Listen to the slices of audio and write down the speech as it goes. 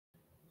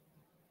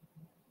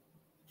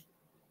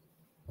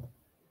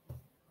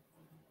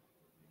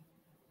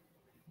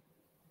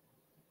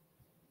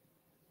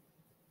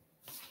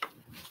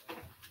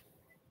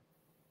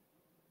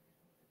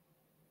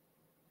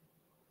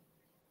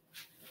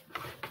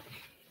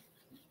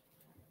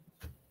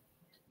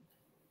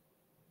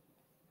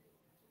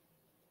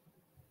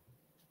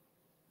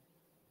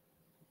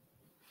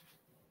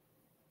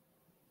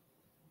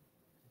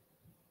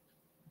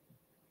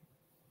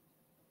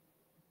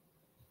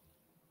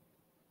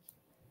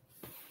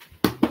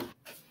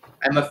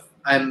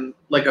I'm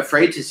like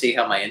afraid to see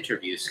how my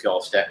interview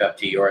skills stack up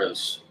to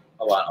yours,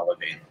 Ilana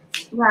Levine.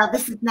 Well,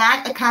 this is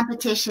not a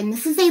competition.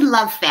 This is a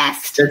love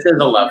fest. This is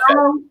a love fest. We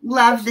all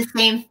love the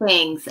same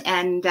things,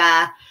 and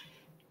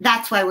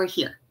that's why we're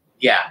here.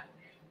 Yeah.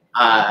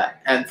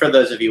 And for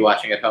those of you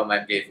watching at home,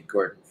 I'm David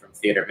Gordon from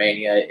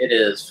TheaterMania. It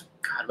is,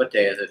 God, what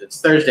day is it?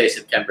 It's Thursday,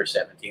 September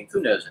 17th.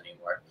 Who knows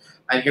anymore?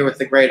 I'm here with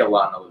the great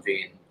Ilana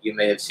Levine. You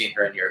may have seen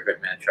her in Your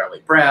Good Man,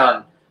 Charlie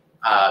Brown,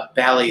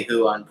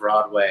 Ballyhoo on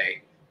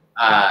Broadway,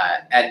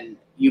 and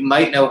you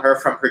might know her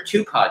from her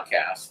two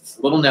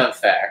podcasts, Little Known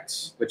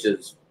Facts, which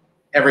is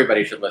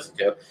everybody should listen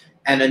to,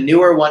 and a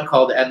newer one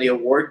called And the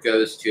Award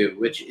Goes To,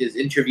 which is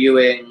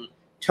interviewing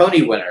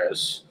Tony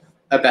winners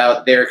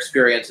about their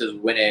experiences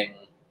winning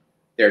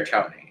their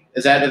Tony.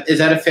 Is that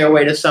a fair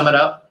way to sum it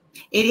up?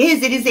 It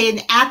is. It is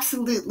an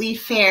absolutely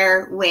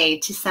fair way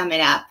to sum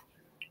it up.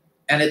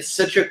 And it's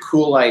such a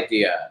cool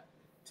idea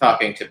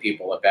talking to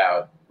people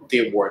about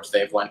the awards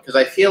they've won, because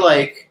I feel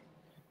like,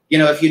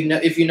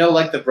 if you know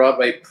like the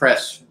Broadway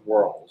press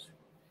world,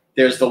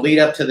 there's the lead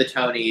up to the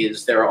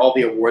Tonys, there are all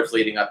the awards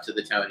leading up to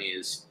the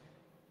Tonys,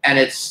 and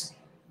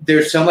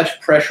there's so much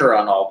pressure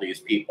on all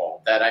these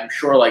people that I'm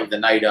sure like the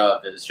night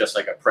of is just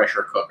like a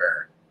pressure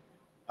cooker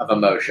of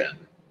emotion.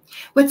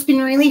 What's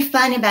been really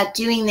fun about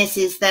doing this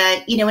is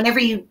that, whenever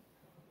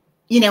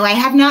I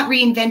have not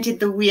reinvented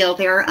the wheel.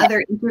 There are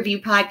other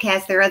interview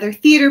podcasts, there are other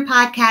theater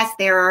podcasts,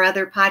 there are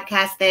other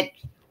podcasts that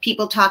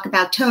people talk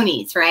about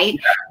Tonys, right?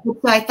 Yeah.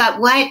 So I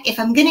thought, what if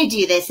I'm going to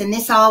do this? And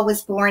this all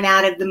was born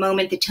out of the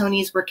moment the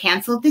Tonys were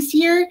canceled this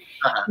year.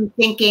 I'm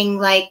thinking,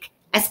 like,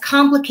 as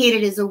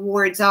complicated as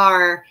awards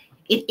are,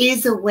 it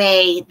is a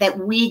way that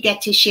we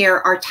get to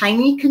share our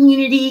tiny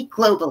community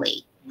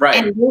globally. Right.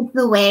 And it is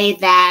the way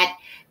that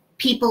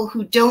people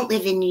who don't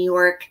live in New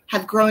York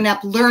have grown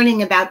up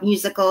learning about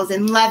musicals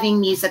and loving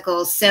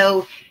musicals.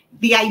 So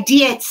the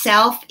idea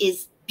itself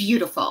is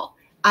beautiful.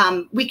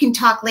 We can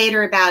talk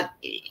later about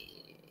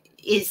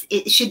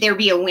should there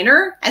be a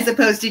winner as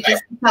opposed to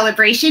just a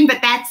celebration, but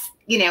that's,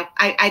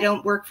 I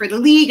don't work for the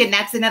league, and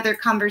that's another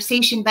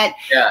conversation. But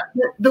yeah,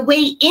 the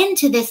way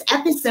into this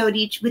episode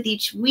with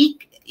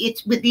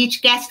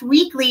each guest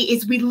weekly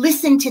is we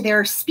listen to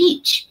their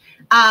speech,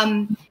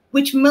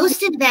 which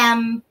most of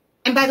them,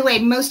 and by the way,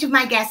 most of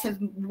my guests have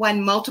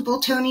won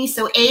multiple Tonys.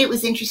 So it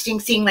was interesting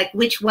seeing like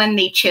which one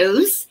they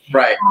chose.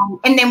 Right.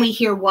 And then we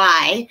hear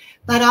why.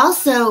 But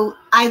also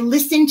I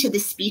listened to the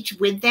speech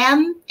with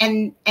them.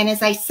 And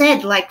as I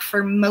said, like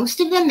for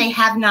most of them, they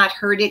have not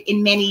heard it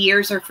in many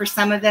years, or for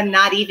some of them,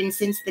 not even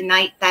since the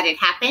night that it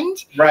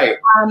happened. Right.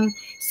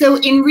 So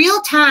in real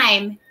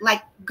time,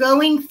 like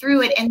going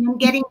through it and then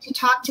getting to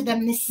talk to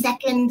them the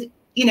second,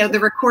 the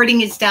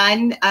recording is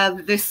done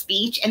of the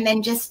speech, and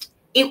then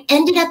it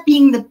ended up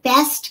being the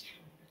best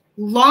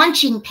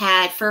launching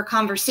pad for a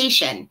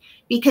conversation,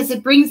 because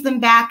it brings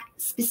them back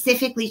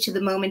specifically to the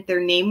moment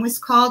their name was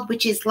called,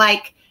 which is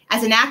like,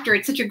 as an actor,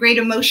 it's such a great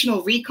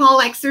emotional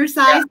recall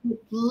exercise,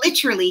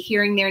 literally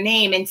hearing their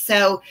name. And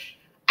so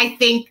I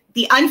think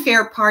the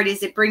unfair part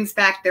is it brings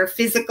back their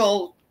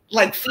physical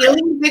like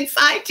feelings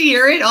inside to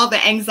hear it. All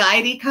the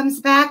anxiety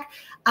comes back.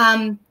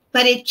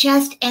 But it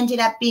just ended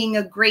up being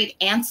a great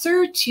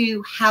answer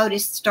to how to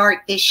start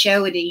this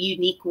show in a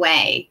unique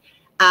way.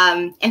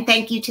 And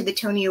thank you to the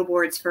Tony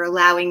Awards for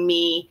allowing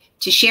me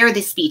to share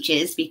the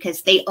speeches,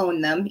 because they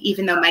own them,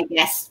 even though my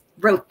guests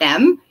wrote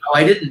them. Oh,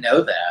 I didn't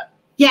know that.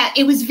 Yeah,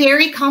 it was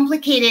very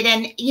complicated.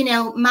 And,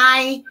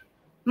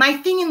 my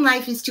thing in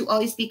life is to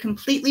always be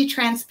completely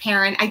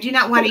transparent. I do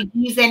not want to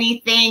use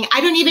anything.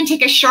 I don't even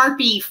take a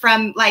Sharpie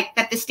from like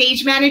that the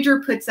stage manager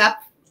puts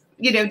up,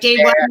 day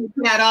one, we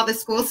put out all the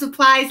school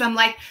supplies. I'm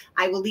like,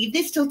 I will leave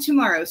this till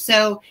tomorrow.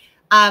 So,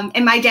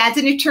 and my dad's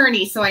an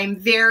attorney, so I'm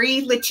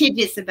very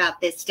litigious about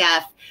this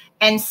stuff.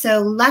 And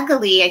so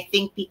luckily, I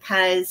think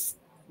because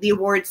the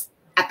awards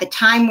at the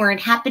time weren't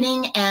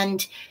happening,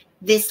 and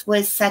this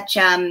was such,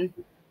 I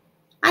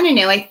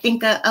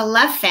think a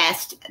love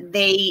fest,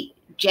 they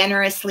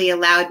generously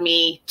allowed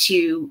me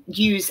to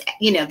use,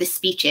 the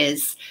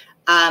speeches.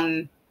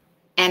 And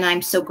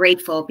I'm so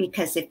grateful,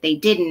 because if they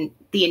didn't,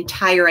 the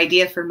entire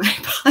idea for my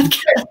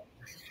podcast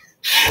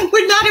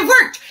would not have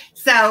worked.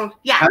 So,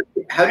 yeah.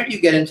 How did you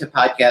get into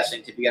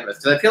podcasting to begin with?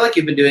 Because I feel like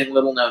you've been doing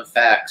Little Known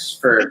Facts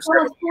for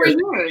 4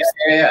 years.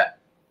 Yeah.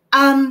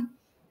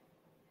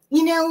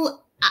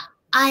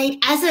 I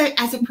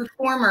as a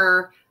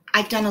performer,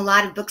 I've done a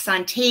lot of books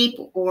on tape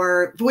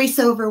or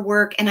voiceover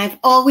work, and I've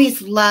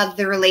always loved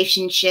the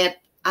relationship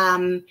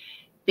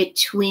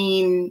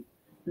between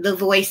the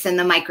voice and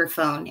the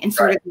microphone, and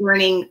sort of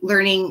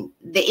learning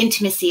the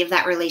intimacy of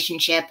that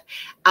relationship.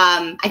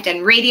 I've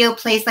done radio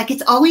plays. Like,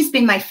 it's always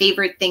been my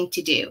favorite thing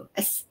to do.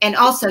 And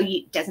also,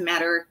 it doesn't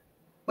matter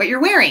what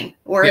you're wearing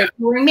or if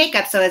you're wearing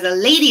makeup. So as a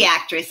lady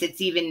actress,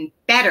 it's even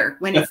better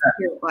when it's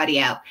pure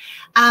audio.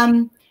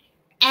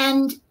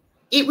 And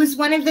it was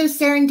one of those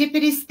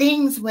serendipitous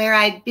things where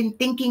I'd been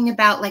thinking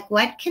about, like,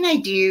 what can I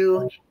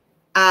do?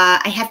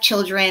 I have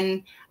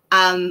children.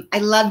 I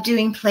love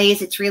doing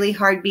plays. It's really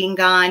hard being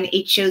gone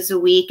 8 shows a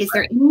week. Is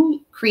there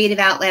any creative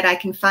outlet I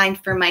can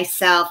find for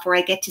myself, where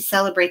I get to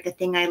celebrate the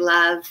thing I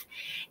love.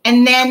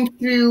 And then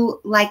through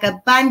like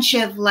a bunch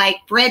of like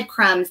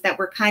breadcrumbs that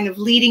were kind of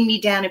leading me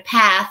down a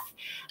path,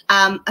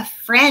 a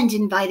friend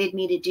invited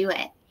me to do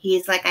it.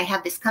 He's like, I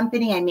have this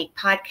company, I make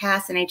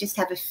podcasts, and I just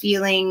have a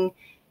feeling.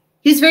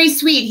 He was very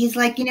sweet. He's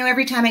like, you know,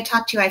 every time I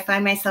talk to you, I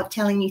find myself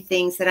telling you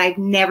things that I've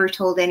never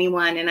told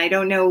anyone. And I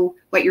don't know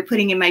what you're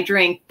putting in my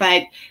drink.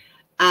 But,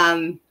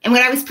 and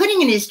what I was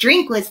putting in his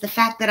drink was the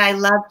fact that I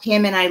loved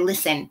him and I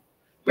listen,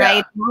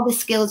 right? All the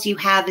skills you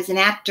have as an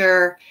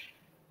actor.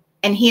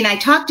 And he and I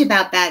talked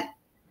about that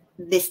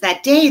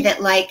day,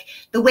 that like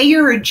the way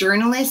you're a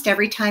journalist,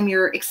 every time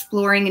you're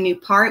exploring a new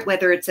part,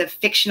 whether it's a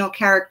fictional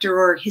character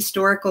or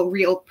historical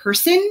real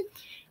person,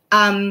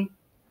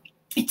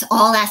 it's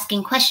all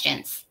asking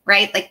questions,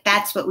 right? Like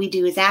that's what we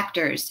do as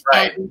actors.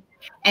 Right.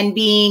 And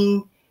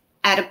being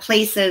at a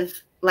place of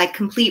like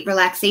complete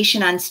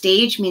relaxation on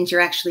stage means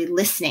you're actually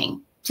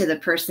listening to the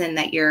person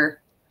that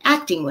you're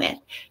acting with.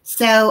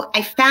 So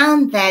I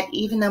found that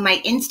even though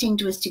my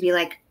instinct was to be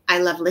like, I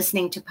love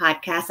listening to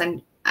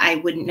podcasts, I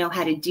wouldn't know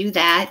how to do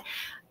that.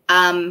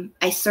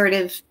 I sort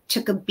of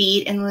took a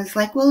beat and was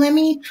like, well, let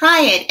me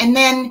try it. And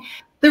then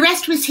the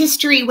rest was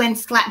history. When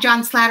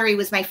John Slattery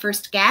was my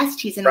first guest,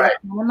 he's an old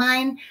friend of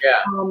mine.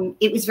 Yeah.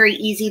 It was very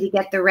easy to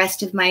get the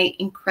rest of my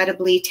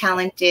incredibly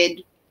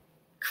talented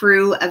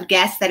crew of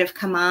guests that have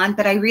come on.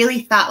 But I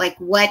really thought, like,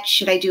 what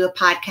should I do a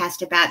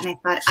podcast about? And I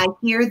thought, I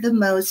hear the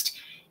most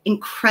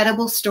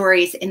incredible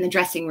stories in the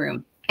dressing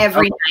room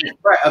every night.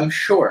 Right, I'm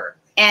sure.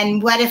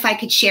 And what if I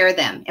could share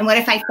them? And what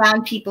if I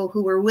found people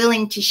who were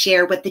willing to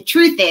share what the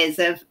truth is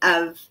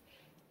of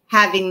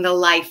having the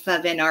life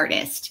of an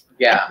artist?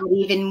 Yeah. And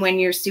even when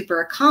you're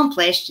super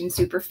accomplished and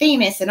super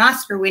famous and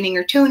Oscar winning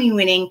or Tony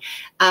winning,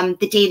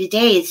 the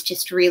day-to-day is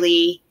just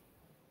really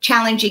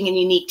challenging and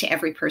unique to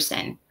every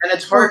person. And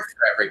it's hard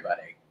for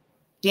everybody.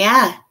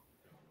 Yeah.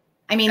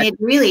 I mean, it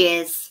really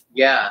is.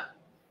 Yeah.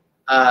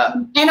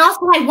 And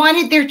also I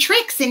wanted their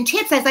tricks and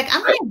tips. I was like,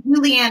 I'm going to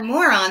Julianne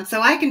Moore on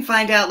so I can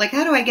find out, like,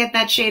 how do I get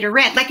that shade of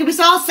red? Like, it was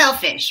all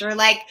selfish. Or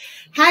like,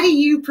 how do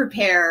you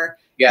prepare,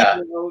 you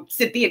know,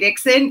 Cynthia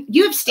Dixon?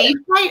 You have stage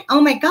fright?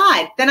 Oh my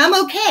God, then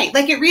I'm okay.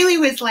 Like, it really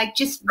was like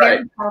just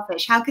very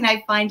selfish. How can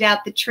I find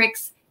out the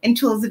tricks and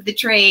tools of the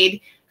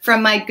trade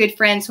from my good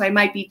friends who I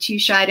might be too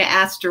shy to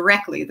ask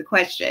directly the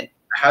question?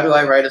 How do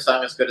I write a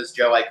song as good as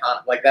Joe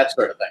Icon? Like that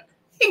sort of thing.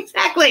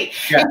 Exactly.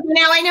 Yeah. And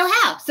now I know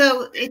how.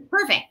 So it's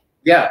perfect.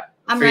 Yeah.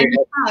 I'm ready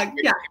to talk.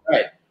 Yeah.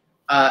 Right.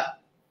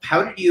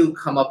 How did you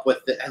come up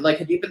with the, like,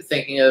 had you been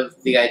thinking of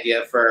the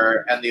idea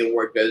for, and the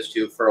award goes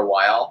to, for a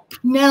while?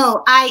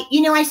 No,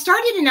 I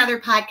started another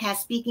podcast,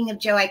 speaking of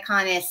Joe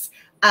Iconis,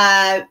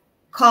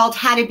 called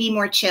How to Be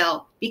More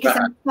Chill, because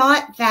I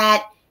thought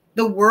that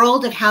the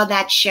world of how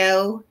that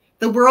show,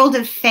 the world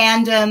of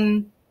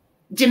fandom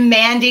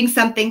demanding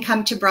something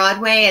come to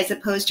Broadway as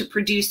opposed to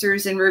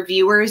producers and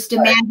reviewers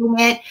demanding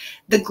it,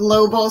 the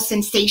global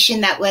sensation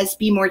that was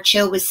Be More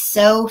Chill was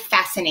so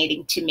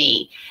fascinating to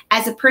me.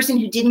 As a person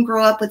who didn't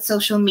grow up with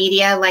social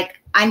media, like,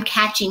 I'm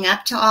catching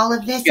up to all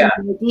of this. And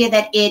the idea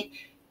that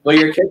well,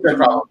 your kids are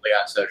probably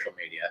on social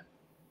media.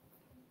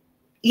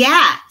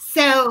 Yeah.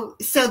 So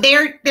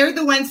they're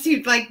the ones who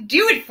like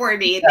do it for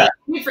me. Yeah.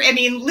 I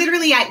mean,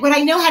 literally, what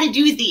I know how to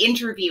do is the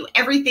interview.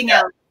 Everything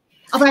else.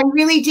 Although I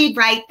really did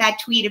write that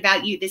tweet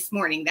about you this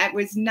morning. That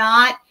was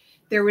not,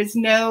 there was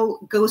no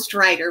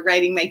ghostwriter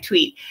writing my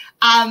tweet.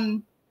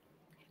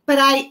 But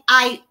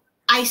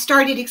I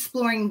started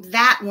exploring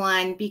that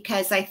one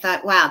because I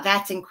thought, wow,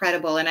 that's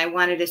incredible. And I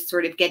wanted to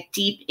sort of get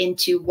deep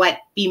into what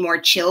Be More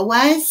Chill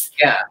was.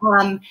 Yeah.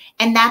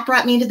 And that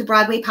brought me to the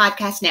Broadway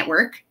Podcast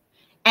Network.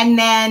 And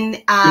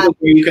then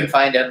you can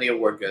find out the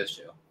award goes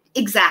to.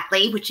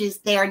 Exactly, which is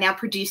they are now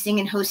producing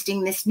and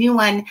hosting this new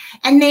one.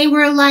 And they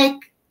were like,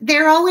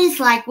 they're always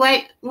like,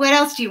 what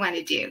else do you want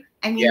to do?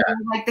 I mean, they're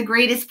like the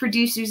greatest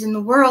producers in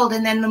the world.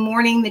 And then the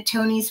morning the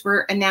Tonys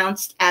were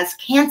announced as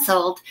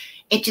canceled,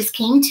 it just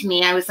came to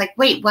me. I was like,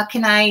 wait,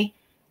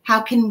 how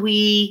can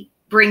we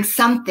bring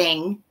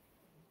something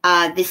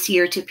this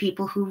year to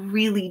people who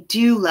really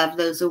do love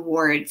those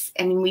awards?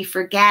 I mean, we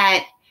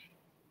forget,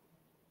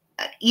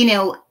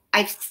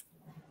 I've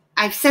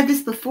said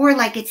this before,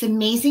 like, it's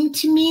amazing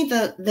to me,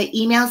 the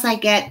emails I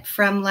get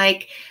from,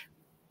 like,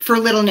 for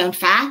little known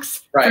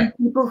facts, from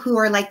people who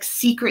are like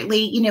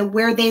secretly,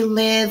 where they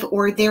live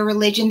or their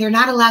religion, they're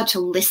not allowed to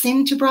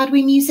listen to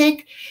Broadway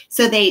music.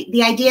 So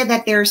the idea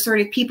that there are sort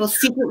of people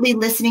secretly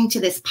listening to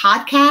this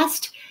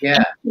podcast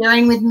and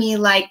sharing with me,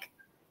 like,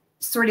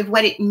 sort of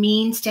what it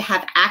means to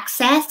have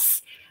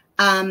access.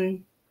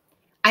 I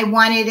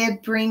wanted to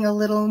bring a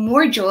little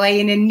more joy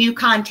in a new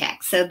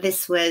context. So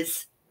this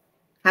was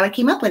how I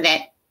came up with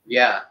it.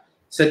 Yeah.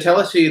 So tell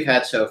us who you've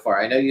had so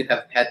far. I know you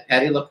have had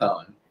Patti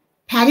LuPone.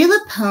 Patti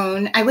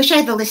LuPone, I wish I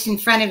had the list in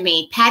front of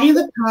me. Patti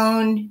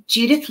LuPone,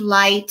 Judith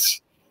Light,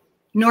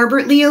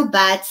 Norbert Leo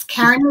Butts,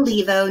 Karen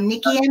Olivo,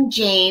 Nikki M.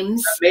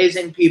 James.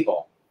 Amazing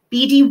people.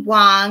 B.D.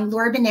 Wong,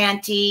 Laura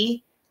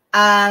Benanti,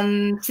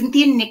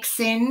 Cynthia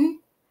Nixon,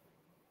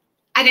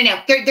 I don't know.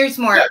 There's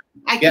more. Yeah.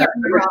 I can't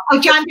remember.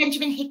 Oh, John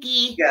Benjamin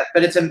Hickey. Yeah,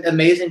 but it's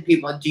amazing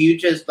people. Do you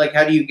just like,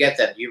 how do you get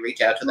them? Do you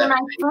reach out to them? They're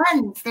my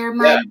friends. They're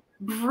my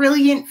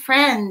brilliant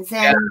friends.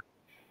 And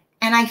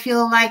I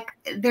feel like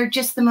they're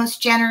just the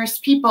most generous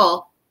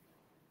people.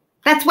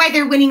 That's why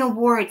they're winning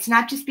awards,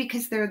 not just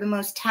because they're the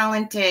most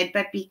talented,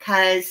 but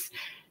because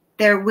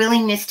their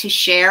willingness to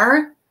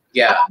share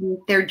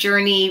their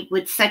journey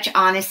with such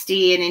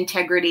honesty and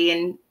integrity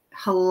and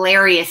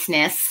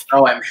hilariousness.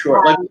 Oh, I'm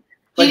sure.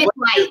 Edith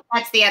White,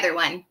 that's the other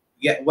one.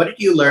 Yeah. What did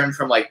you learn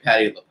from like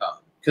Patti LuPone?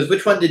 Because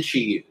which one did she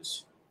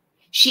use?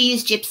 She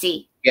used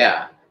Gypsy.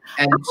 Yeah.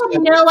 And I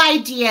have no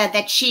idea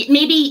that she,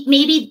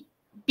 maybe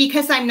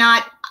because I'm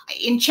not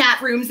in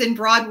chat rooms and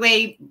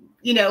Broadway,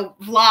 you know,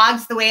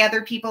 vlogs the way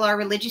other people are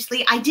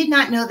religiously. I did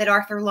not know that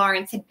Arthur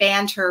Lawrence had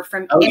banned her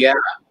from. Oh, yeah.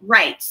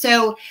 Right.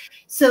 So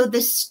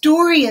the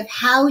story of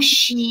how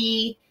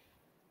she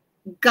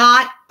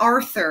got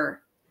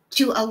Arthur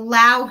to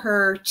allow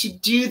her to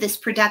do this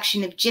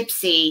production of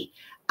Gypsy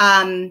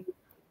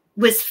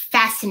was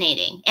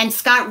fascinating. And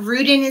Scott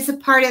Rudin is a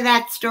part of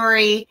that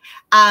story.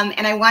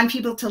 And I want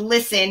people to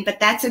listen, but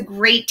that's a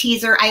great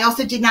teaser. I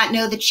also did not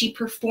know that she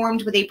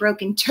performed with a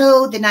broken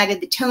toe the night of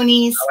the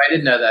Tonys. Oh, I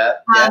didn't know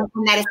that.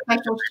 And that a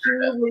special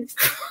shoe was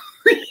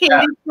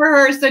created for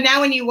her. So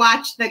now when you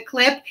watch the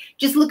clip,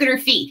 just look at her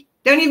feet.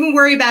 Don't even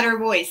worry about her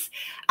voice.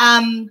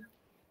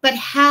 But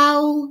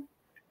how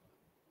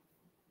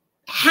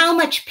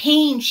much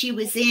pain she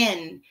was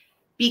in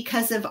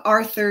because of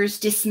Arthur's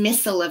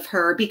dismissal of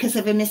her, because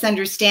of a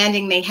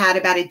misunderstanding they had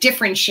about a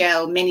different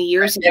show many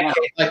years ago.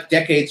 Like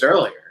decades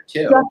earlier,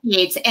 too.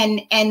 Decades,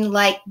 and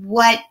like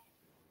what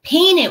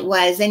pain it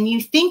was. And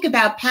you think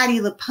about Patti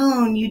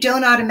LuPone, you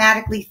don't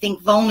automatically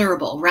think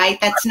vulnerable, right?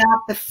 That's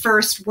not the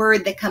first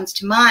word that comes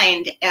to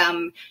mind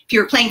if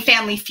you're playing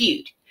Family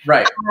Feud.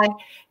 Right.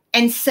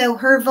 And so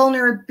her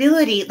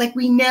vulnerability, like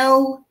we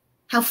know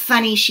how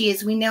funny she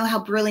is. We know how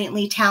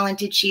brilliantly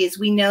talented she is.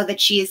 We know that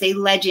she is a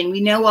legend.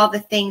 We know all the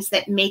things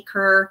that make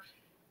her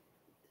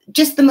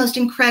just the most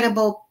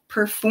incredible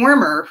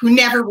performer who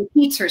never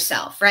repeats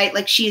herself, right?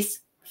 Like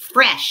she's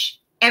fresh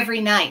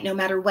every night, no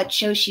matter what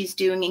show she's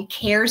doing, and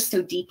cares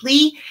so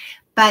deeply.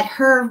 But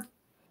her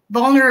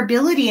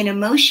vulnerability and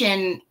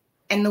emotion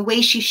and the way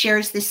she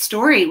shares this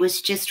story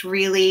was just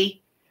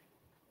really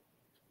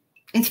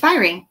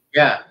inspiring.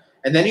 Yeah.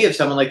 And then you have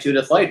someone like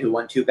Judith Light who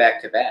won 2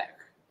 back-to-back.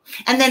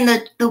 And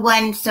then the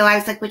one, so I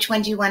was like, which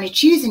one do you want to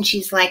choose? And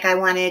she's like, I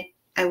want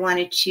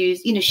to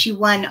choose, you know, she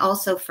won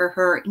also for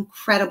her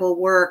incredible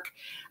work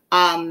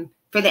for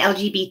the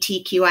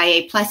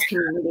LGBTQIA plus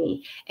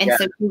community. And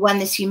so she won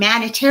this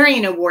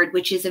humanitarian award,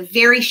 which is a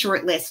very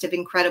short list of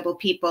incredible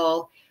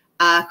people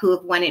who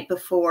have won it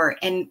before,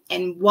 and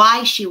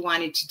why she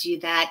wanted to do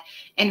that.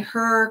 And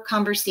her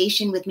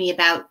conversation with me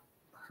about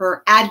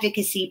her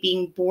advocacy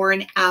being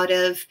born out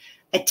of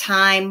a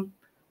time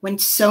when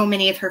so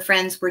many of her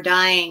friends were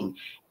dying,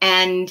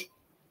 and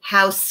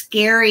how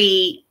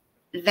scary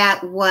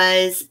that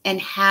was,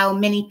 and how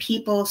many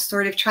people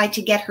sort of tried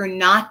to get her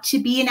not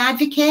to be an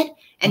advocate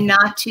and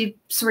not to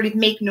sort of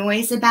make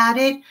noise about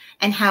it,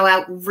 and how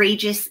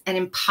outrageous and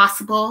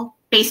impossible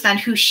based on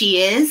who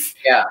she is,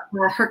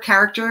 her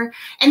character.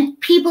 And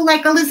people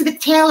like Elizabeth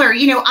Taylor,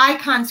 you know,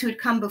 icons who had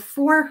come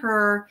before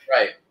her,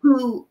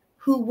 who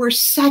were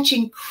such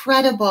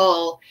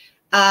incredible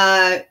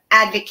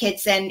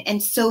advocates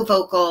and so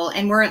vocal,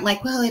 and weren't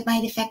like, well, it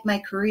might affect my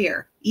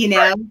career, you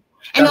know.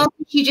 And also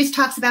she just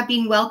talks about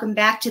being welcomed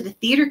back to the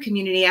theater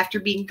community after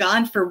being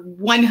gone for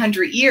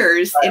 100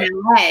 years in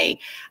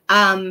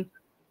LA.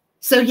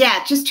 So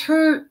yeah, just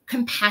her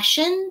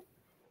compassion.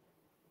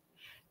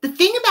 The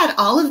thing about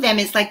all of them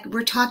is, like,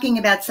 we're talking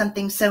about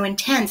something so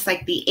intense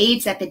like the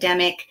AIDS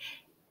epidemic,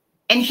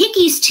 and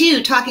Hickey's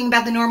too, talking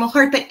about the normal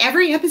heart, but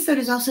every episode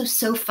is also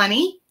so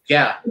funny.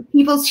 Yeah.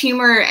 People's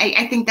humor,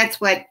 I think that's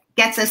what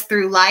gets us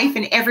through life.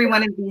 And every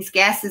one of these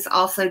guests is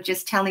also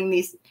just telling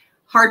these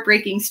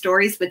heartbreaking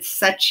stories with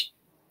such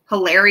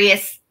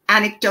hilarious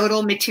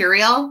anecdotal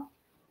material.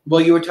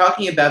 Well, you were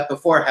talking about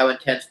before how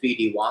intense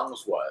B.D.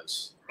 Wong's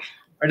was.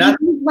 Or not?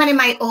 He's one of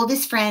my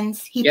oldest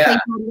friends. He played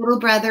my little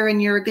brother in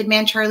You're a Good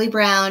Man, Charlie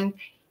Brown.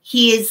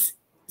 He is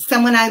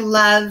someone I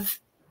love.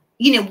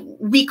 You know,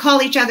 we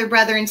call each other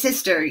brother and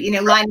sister, you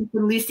know, Linus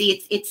and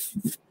Lucy. It's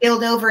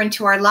spilled over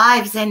into our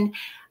lives. And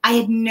I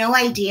had no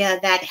idea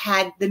that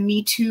had the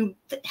Me Too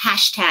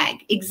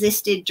hashtag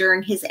existed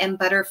during his M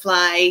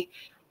Butterfly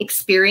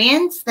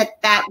experience,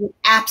 that would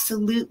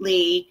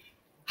absolutely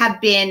have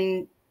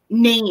been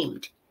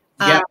named.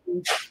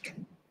 And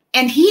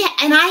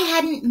I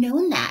hadn't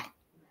known that.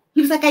 He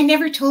was like, I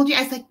never told you.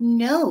 I was like,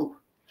 no.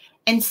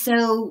 And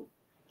so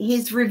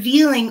his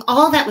revealing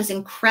all that was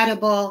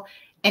incredible,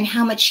 and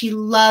how much he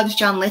loves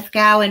John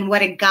Lithgow, and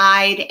what a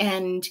guide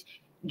and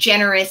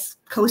generous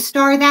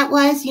co-star that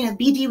was. You know,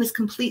 BD was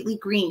completely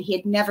green. He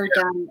had never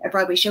done a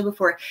Broadway show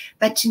before,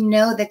 but to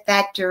know that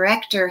that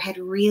director had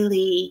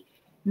really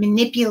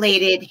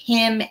manipulated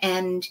him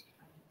and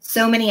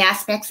so many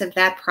aspects of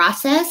that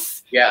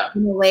process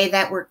in a way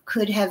that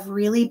could have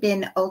really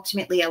been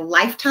ultimately a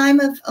lifetime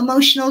of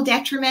emotional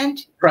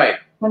detriment. Right.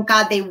 Thank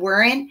God they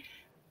weren't.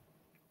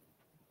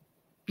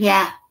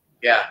 Yeah.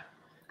 Yeah.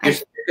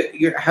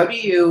 How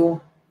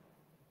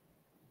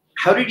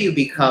did you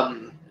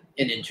become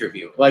an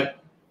interviewer? Like,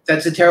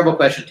 that's a terrible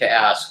question to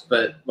ask,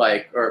 but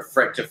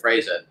to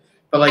phrase it.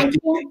 But like,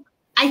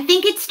 I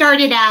think it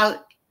started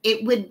out,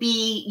 it would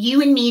be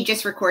you and me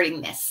just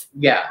recording this.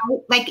 Yeah.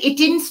 Like, it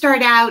didn't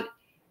start out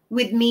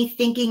with me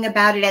thinking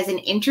about it as an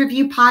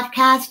interview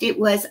podcast. It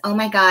was, oh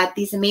my God,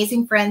 these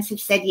amazing friends have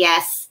said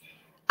yes.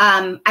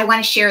 I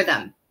want to share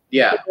them.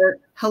 Yeah. They're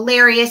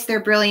hilarious.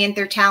 They're brilliant.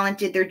 They're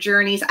talented. Their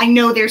journeys. I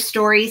know their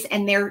stories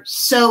and they're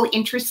so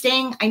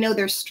interesting. I know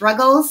their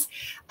struggles.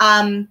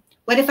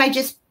 What if I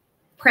just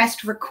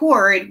pressed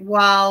record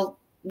while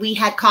we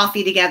had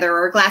coffee together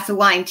or a glass of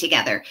wine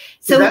together?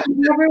 So that's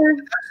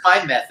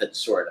my method,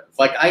 sort of.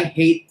 Like, I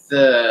hate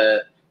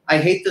the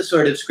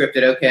sort of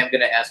scripted, okay, I'm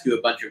going to ask you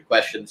a bunch of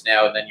questions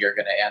now and then you're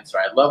going to answer.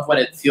 I love when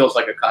it feels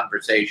like a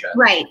conversation.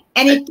 Right.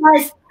 And it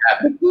does.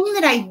 The thing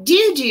that I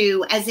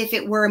do as if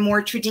it were a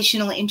more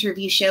traditional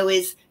interview show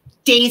is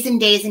days and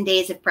days and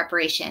days of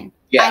preparation.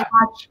 Yeah. I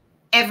watch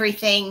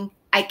everything.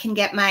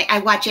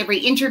 I watch every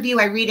interview.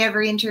 I read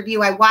every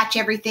interview. I watch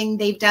everything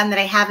they've done that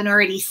I haven't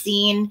already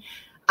seen,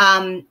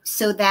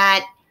 so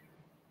that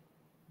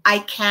I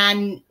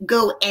can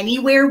go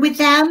anywhere with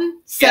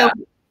them. So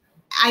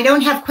I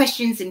don't have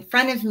questions in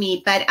front of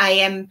me, but I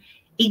am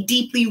a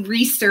deeply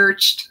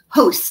researched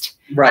host.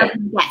 Right.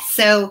 Yes.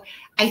 So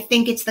I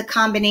think it's the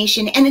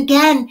combination. And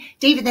again,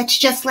 David, that's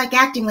just like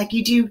acting. Like,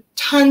 you do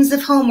tons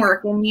of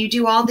homework and you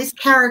do all this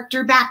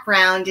character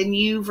background and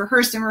you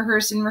rehearse and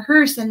rehearse and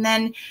rehearse. And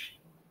then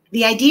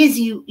the idea is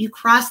you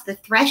cross the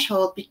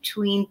threshold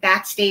between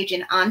backstage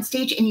and on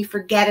stage and you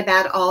forget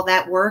about all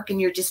that work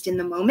and you're just in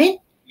the moment.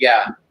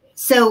 Yeah.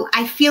 So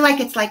I feel like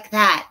it's like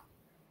that.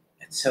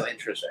 It's so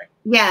interesting.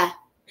 Yeah.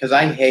 Because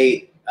I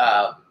hate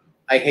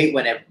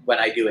when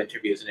I do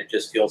interviews and it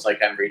just feels like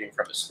I'm reading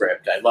from a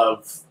script. I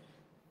love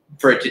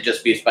for it to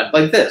just be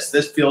like this.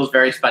 This feels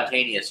very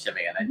spontaneous to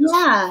me, and I just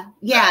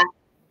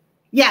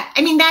yeah.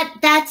 I mean,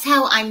 that's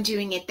how I'm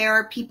doing it. There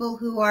are people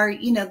who are,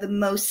 the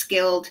most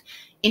skilled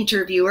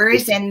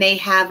interviewers, and they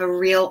have a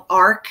real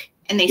arc,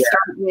 and they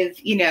start with,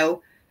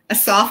 a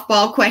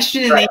softball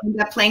question, and they end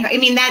up playing. I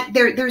mean,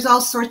 there's all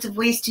sorts of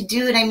ways to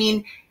do it. I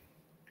mean,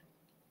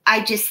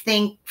 I just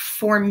think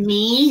for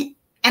me,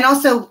 and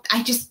also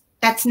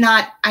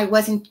I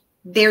wasn't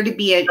there to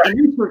be an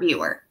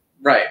interviewer.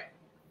 Right.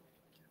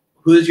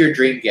 Who's your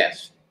dream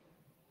guest?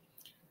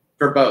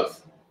 For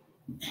both.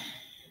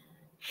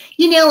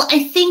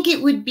 I think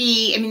it would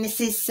be, this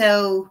is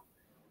so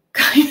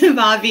kind of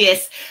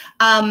obvious.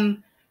 I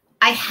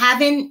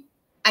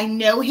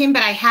know him,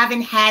 but I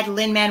haven't had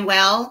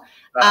Lin-Manuel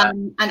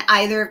on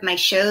either of my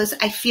shows.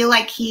 I feel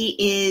like he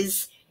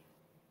is,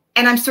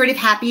 and I'm sort of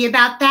happy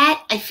about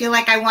that. I feel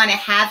like I want to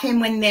have him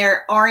when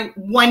there aren't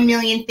 1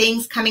 million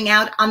things coming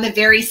out on the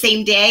very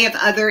same day of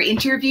other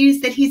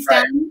interviews that he's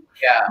done.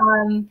 Yeah.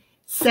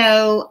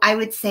 So I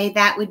would say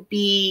that would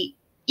be,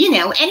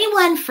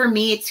 anyone. For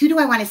me, it's who do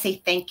I want to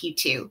say thank you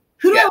to?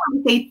 Who do I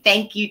want to say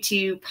thank you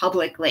to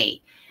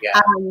publicly? Yeah.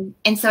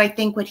 And so I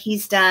think what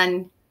he's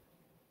done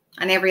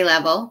on every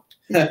level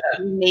is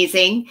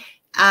amazing.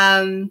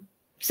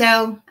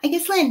 So I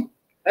guess Lynn.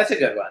 That's a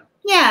good one.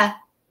 Yeah.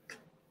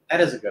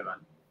 That is a good one.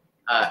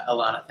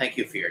 Ilana, thank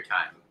you for your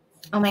time.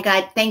 Oh my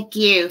God, thank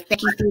you.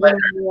 Thank you for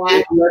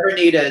If you ever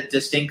need a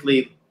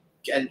distinctly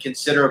and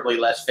considerably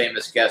less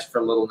famous guest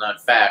for little known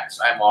facts,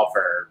 I'm all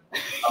for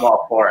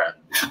it.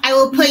 I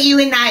will put you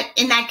in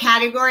that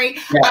category.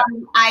 Yeah.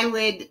 I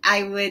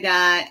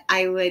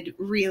would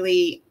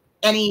really,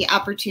 any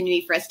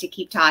opportunity for us to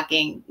keep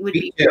talking would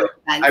be too.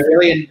 Fun. I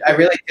really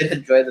did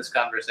enjoy this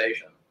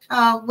conversation.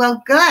 Oh,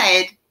 well,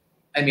 good.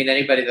 I mean,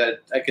 anybody that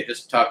I could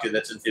just talk to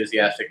that's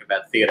enthusiastic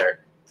about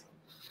theater.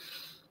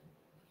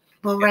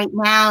 Well, right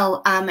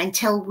now,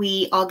 until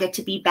we all get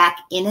to be back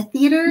in a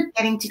theater,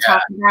 getting to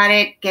talk about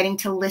it, getting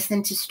to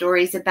listen to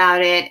stories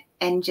about it,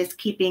 and just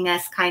keeping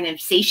us kind of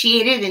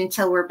satiated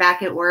until we're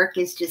back at work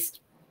is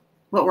just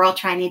what we're all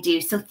trying to do.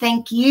 So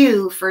thank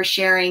you for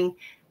sharing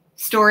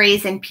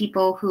stories and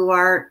people who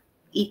are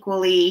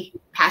equally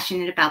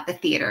passionate about the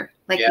theater,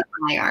 like you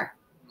and I are.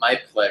 My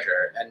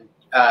pleasure. And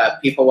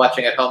people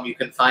watching at home, you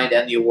can find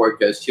And the Award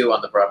Goes To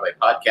on the Broadway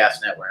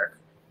Podcast Network.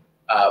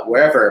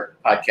 Wherever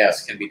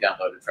podcasts can be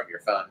downloaded from your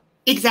phone.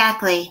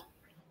 Exactly.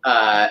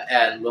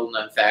 And Little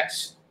Known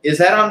Facts. Is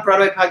that on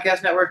Broadway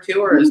Podcast Network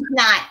too? Or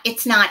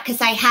It's not,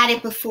 because I had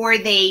it before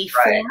they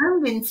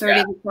formed and sort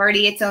of it's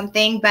already its own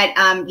thing. But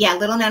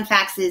Little Known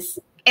Facts is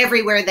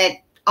everywhere that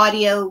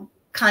audio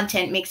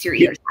content makes your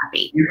ears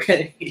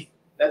happy.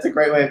 That's a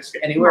great way of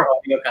anywhere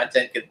audio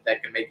content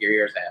that can make your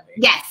ears happy.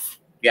 Yes.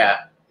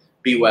 Yeah.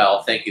 Be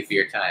well. Thank you for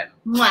your time.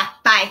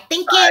 Bye.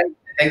 Thank you.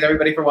 Thanks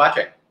everybody for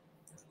watching.